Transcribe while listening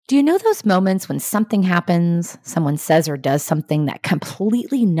Do you know those moments when something happens, someone says or does something that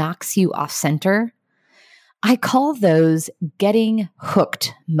completely knocks you off center? I call those getting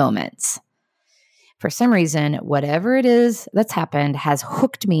hooked moments. For some reason, whatever it is that's happened has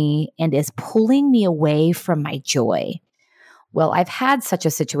hooked me and is pulling me away from my joy. Well, I've had such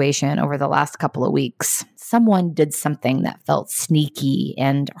a situation over the last couple of weeks. Someone did something that felt sneaky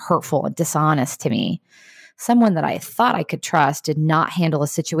and hurtful and dishonest to me. Someone that I thought I could trust did not handle a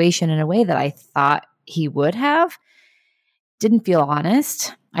situation in a way that I thought he would have. Didn't feel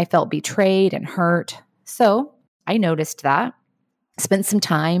honest. I felt betrayed and hurt. So I noticed that. Spent some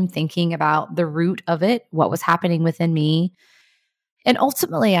time thinking about the root of it, what was happening within me. And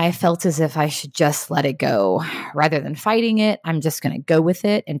ultimately, I felt as if I should just let it go. Rather than fighting it, I'm just going to go with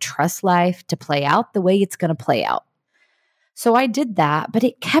it and trust life to play out the way it's going to play out. So I did that, but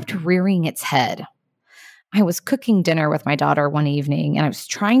it kept rearing its head. I was cooking dinner with my daughter one evening and I was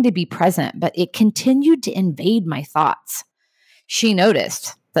trying to be present, but it continued to invade my thoughts. She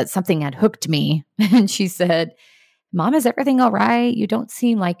noticed that something had hooked me and she said, "Mom, is everything all right? You don't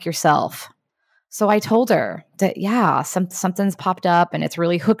seem like yourself." So I told her that, something's popped up and it's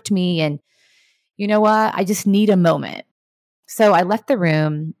really hooked me. And you know what? I just need a moment. So I left the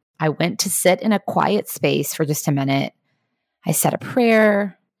room. I went to sit in a quiet space for just a minute. I said a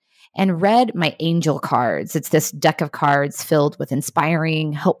prayer and read my angel cards. It's this deck of cards filled with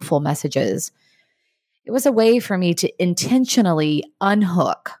inspiring, helpful messages. It was a way for me to intentionally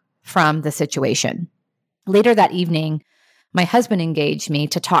unhook from the situation. Later that evening, my husband engaged me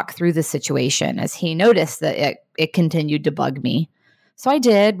to talk through the situation as he noticed that it continued to bug me. So I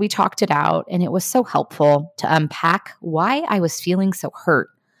did. We talked it out, and it was so helpful to unpack why I was feeling so hurt.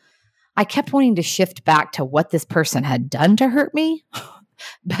 I kept wanting to shift back to what this person had done to hurt me.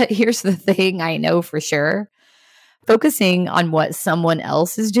 But here's the thing I know for sure. Focusing on what someone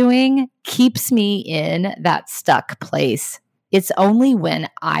else is doing keeps me in that stuck place. It's only when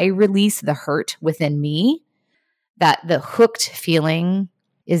I release the hurt within me that the hooked feeling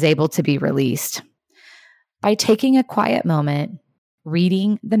is able to be released. By taking a quiet moment,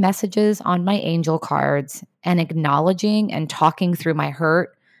 reading the messages on my angel cards, and acknowledging and talking through my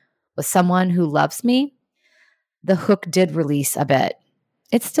hurt with someone who loves me, the hook did release a bit.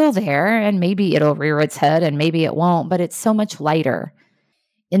 It's still there, and maybe it'll rear its head and maybe it won't, but it's so much lighter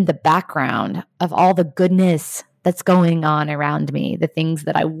in the background of all the goodness that's going on around me, the things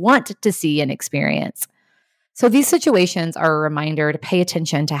that I want to see and experience. So these situations are a reminder to pay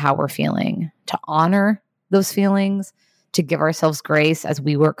attention to how we're feeling, to honor those feelings, to give ourselves grace as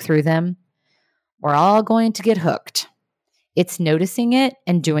we work through them. We're all going to get hooked. It's noticing it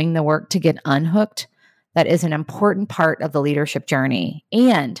and doing the work to get unhooked that is an important part of the leadership journey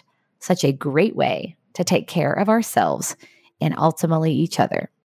and such a great way to take care of ourselves and ultimately each other.